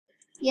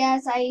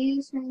Yes, I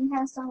use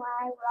Screencast on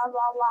Live, blah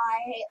blah blah. I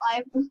hate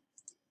Live.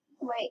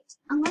 Wait,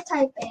 I'm gonna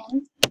type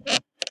in.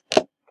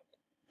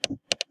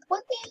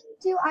 What game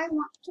do I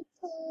want to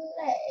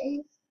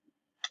play?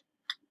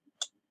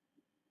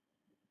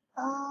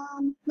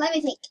 Let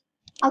me think.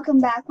 I'll come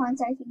back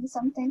once I think of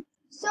something.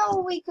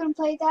 So we can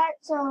play that,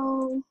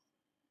 so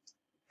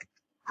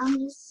I'm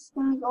just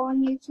gonna go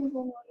on YouTube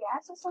and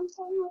react or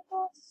something like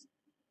this.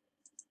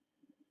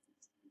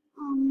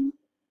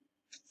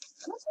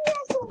 Let's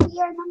react to We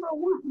Are Number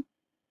One.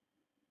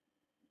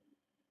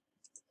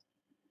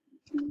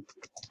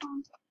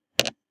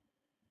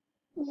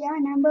 We Are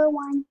Number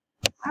One.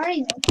 I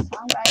already know the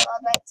song, but I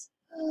love it.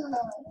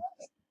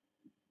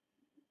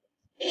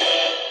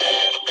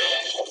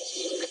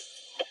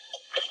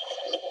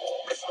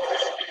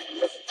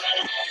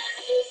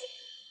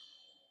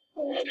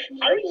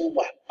 Are you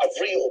what, a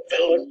real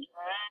villain?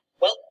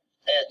 Well,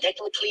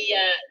 technically, nah.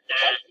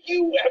 Have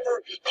you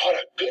ever caught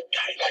a good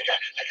guy like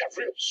a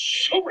real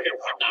superhero?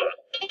 Nah.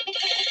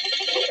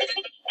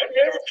 Have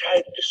you ever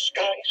tried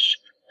disguise?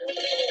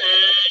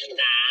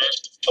 Nah.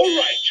 All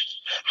right.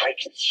 I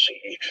can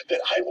see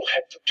that I will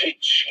have to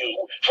teach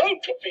you how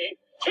to be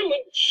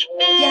villains.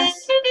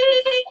 Yes.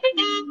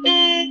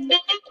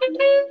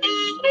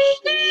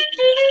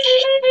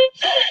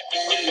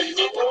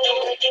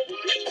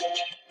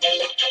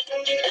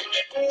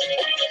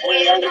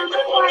 We are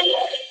number one.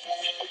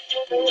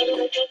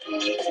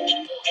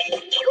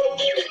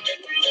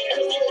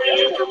 We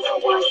are number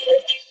one.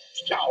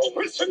 Now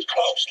listen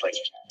closely.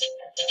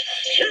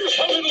 Here's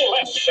a little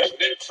lesson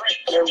in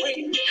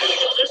trickery.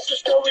 This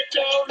is going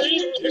down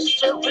in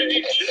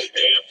history.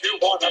 If you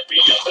want to be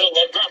a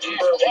villain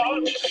number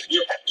one,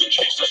 you have to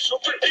chase a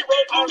superhero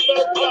on the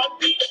run.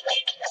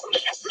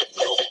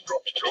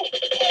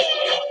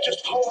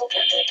 Just follow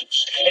the leaves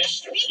and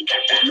sneak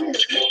around.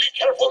 Be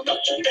careful not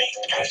to make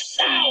a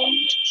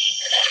sound.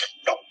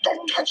 No,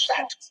 don't touch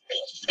that.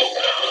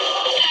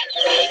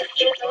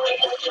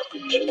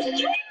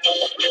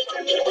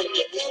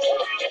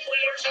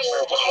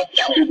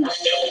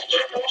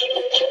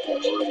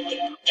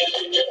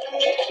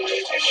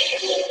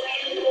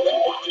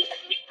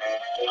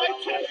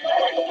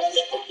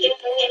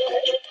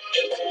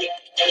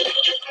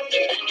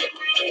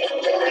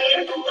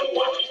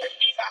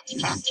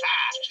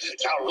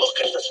 Now look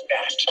at the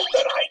net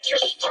that I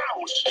just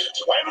found.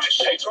 When I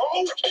say go,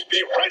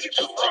 be ready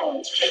to throw.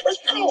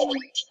 Go!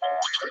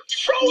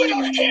 Throw it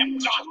on him,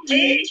 not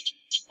me!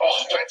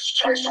 Oh, let's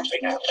try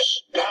something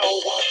else. Now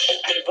watch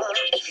and learn.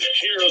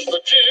 Here's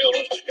the deal.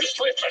 You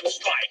slip and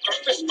slide on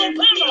this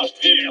banana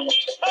peel.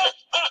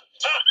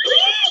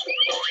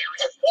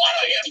 What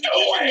are you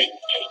doing?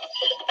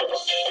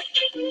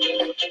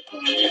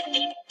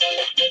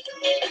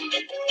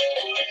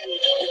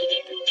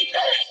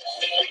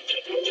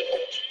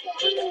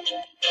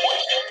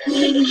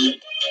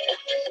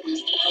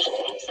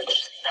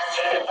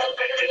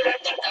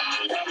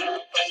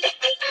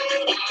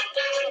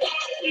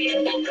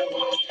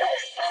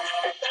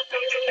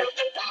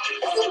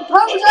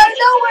 Comes out of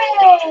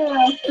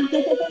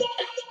nowhere!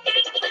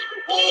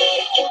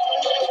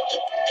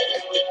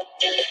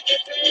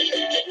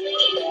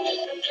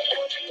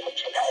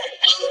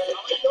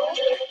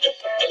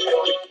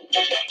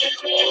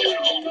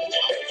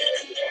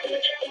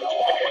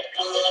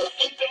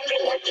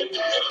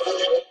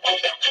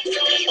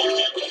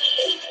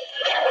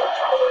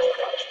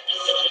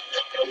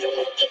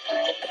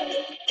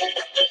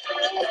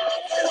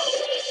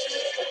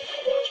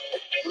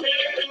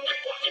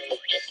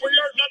 We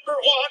are number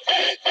one.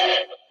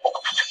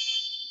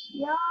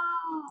 Yes,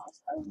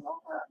 I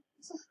love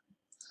it.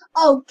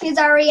 Oh, kids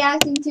are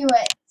reacting to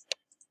it.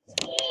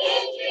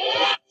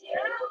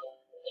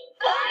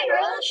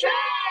 Viral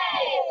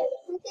Trend!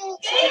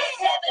 This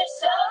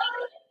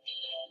episode,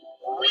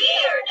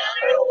 we're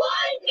number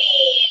one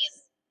memes!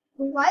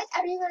 Why is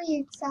everybody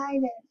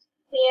excited?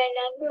 We are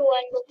number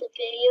one, but the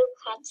video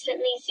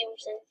constantly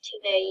zooms into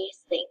various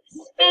things.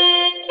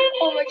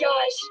 Oh my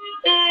gosh!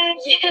 Yes!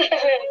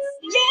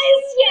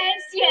 Yes,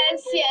 yes, yes,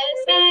 yes!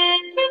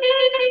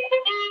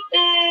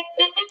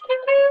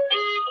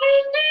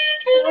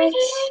 What?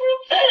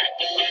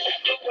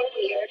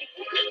 Weird.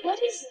 What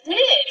is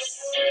this?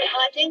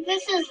 I think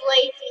this is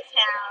Lazy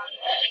Town.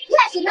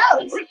 Yeah, she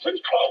knows. Listen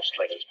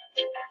closely.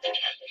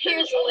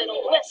 Here's a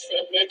little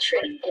lesson in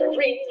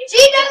trickery.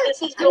 She knows.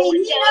 This is I mean,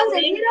 going he knows down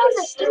it. He in knows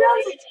it. He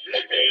knows it.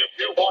 If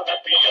you want to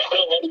be a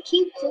villain, They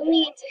keep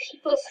zooming into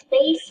people's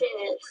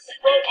faces.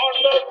 on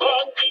the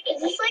run.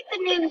 Is this like the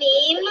new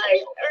meme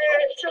or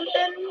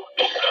something?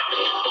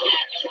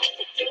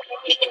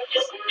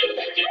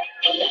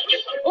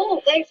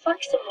 Oh, very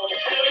flexible.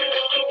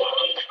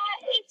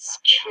 It's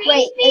creepy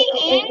Wait.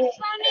 and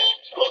funny.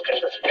 Look at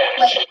the net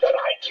Wait. that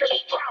I just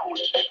found.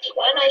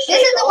 When I say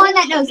This is the go, one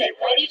that knows it. get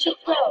ready to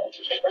throw.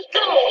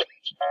 Go!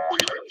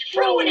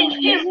 Throw it at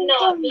him,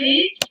 not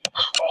me.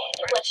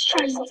 Let's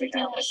try something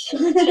else.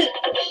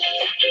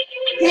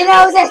 He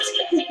knows it.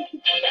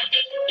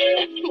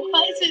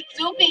 Why is it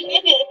zooming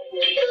in?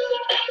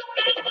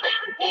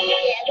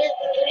 Yeah, this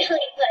is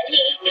really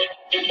funny.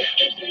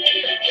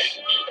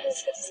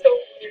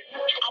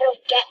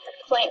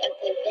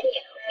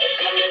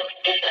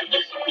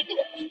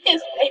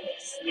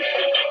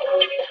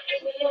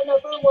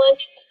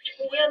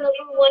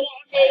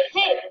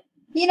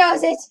 He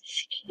knows it.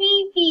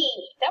 Creepy.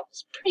 That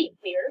was pretty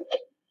weird.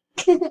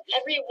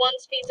 Everyone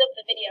speeds up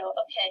the video.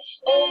 Okay.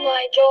 Oh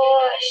my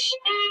gosh.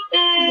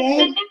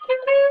 Again.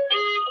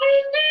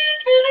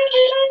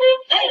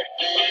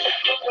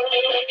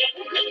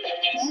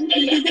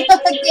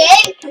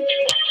 Again.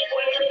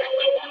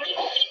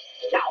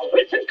 Now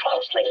listen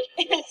closely.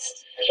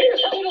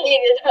 Here's how it'll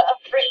Speed it up.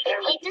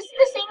 Like, this is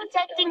the same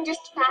exact thing,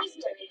 just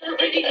faster.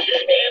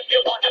 If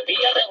you want to be a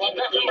little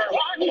number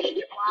one.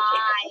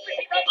 Why?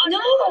 No!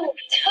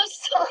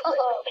 Just stop.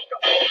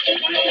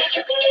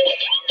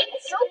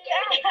 It's so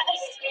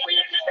fast.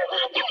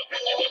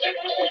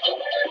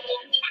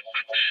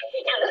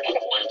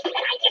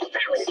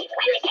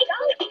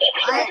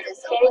 I have to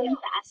Getting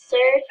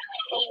faster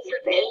means you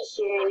barely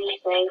hear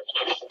anything.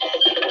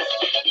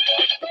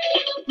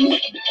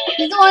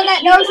 He's the one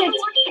that knows it.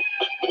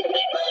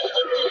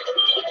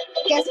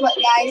 Guess what,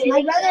 guys?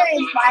 My brother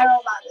is viral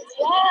about this.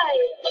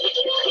 Why?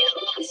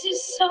 This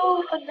is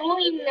so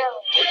annoying now.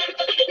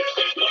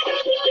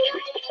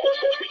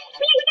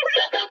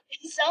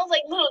 It sounds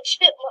like little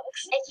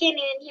chipmunks. I can't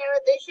even hear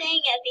what they're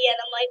saying at the end.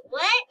 I'm like,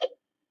 what?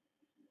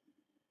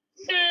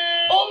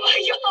 Oh my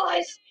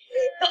gosh!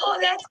 Oh,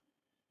 that's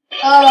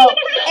Oh,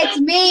 it's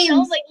sounds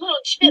memes. like little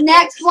chipmunks.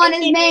 Next one is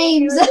I can't even hear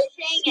memes. what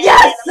they're saying at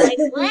Yes! the end. I'm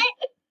like, what?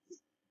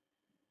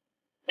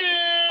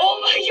 Oh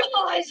my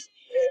gosh!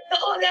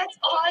 Oh, that's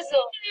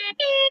awesome!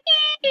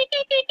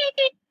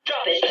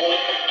 Drop it.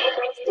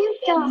 Snoop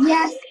Dogg.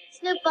 Yes.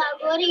 Snoop Dogg,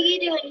 what are you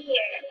doing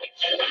here?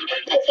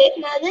 Okay,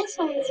 now this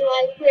one's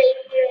my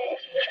favorite.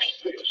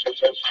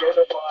 It's a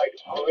certified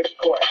poet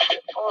question.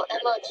 Oh,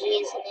 MLG,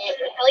 isn't it?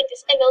 I like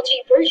this MLG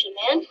version,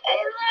 man. I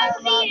love I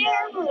love the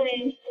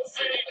airplanes.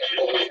 So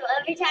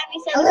every time you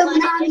say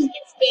Illuminati. one, it just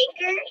gets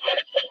bigger.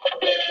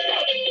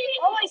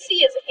 All I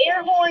see is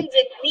air horns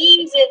and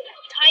memes and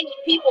tiny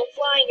people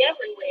flying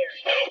everywhere.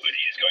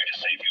 Nobody is going to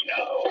save you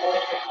now.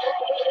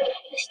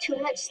 There's too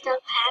much stuff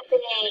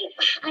happening.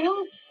 I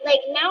don't,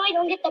 now I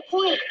don't get the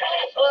point.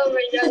 Oh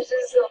my gosh, this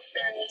is so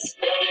furious.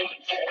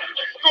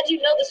 How'd you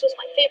know this was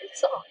my favorite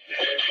song?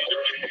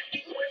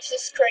 This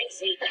is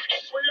crazy.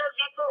 We are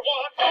number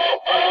one.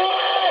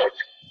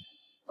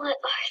 What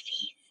are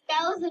these?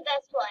 That was the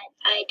best one.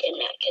 I did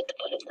not get the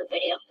point of the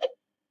video.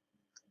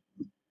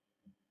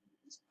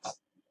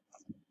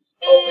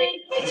 Oh wait,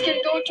 it's gonna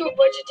go into a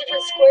bunch of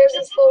different squares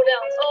and slow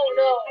down. Oh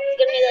no. It's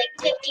gonna be like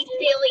 50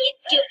 billion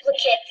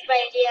duplicates by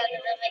the end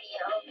of the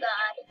video. Oh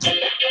god.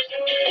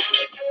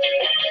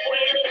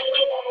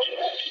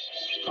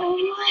 Oh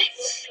what?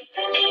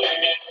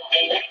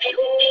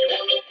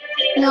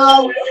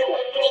 No.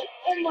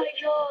 Oh my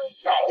god.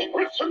 Now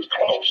listen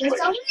closely.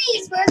 There's so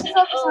many squares to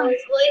focus Oh, on.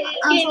 it's getting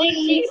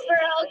Unfortunately- deeper.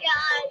 Oh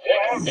god.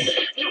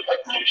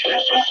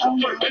 Oh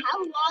my. How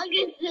long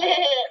is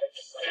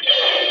this?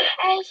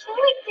 I feel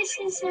like this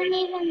isn't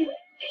even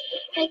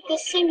like the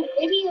same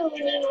video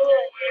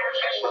anymore.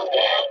 Oh,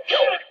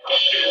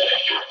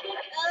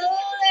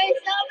 there's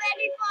so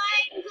many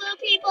flying blue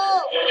people.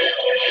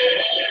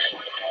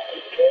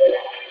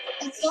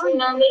 It's It's going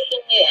not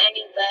making it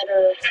any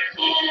better.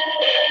 Oh,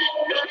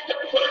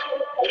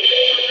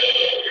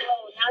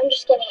 now I'm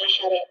just getting a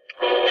headache.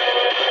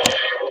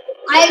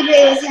 I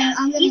agree with him.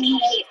 I'm You gonna can't hear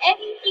hear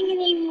anything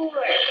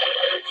anymore.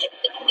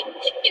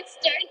 It's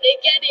starting to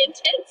get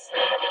intense.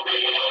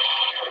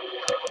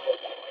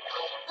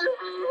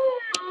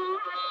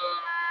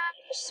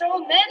 So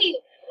many.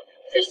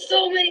 There's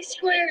so many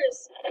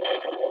squares.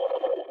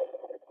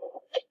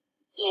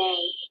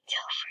 Yay, it's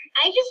over.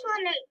 I just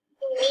want to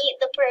meet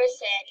the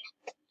person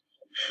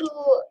who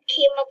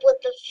came up with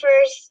the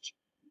first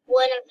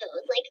one of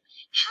those. Like,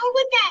 how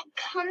would that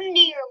come to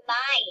your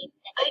mind?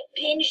 I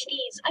binged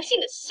these. I've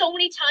seen this so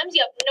many times,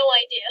 you have no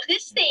idea.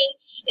 This thing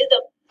is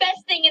the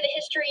best thing in the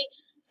history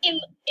in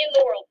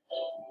the world.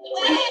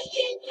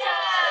 Question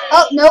time!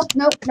 Oh, nope,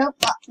 nope, nope,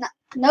 nope,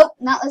 nope,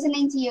 not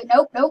listening to you.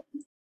 Nope, nope.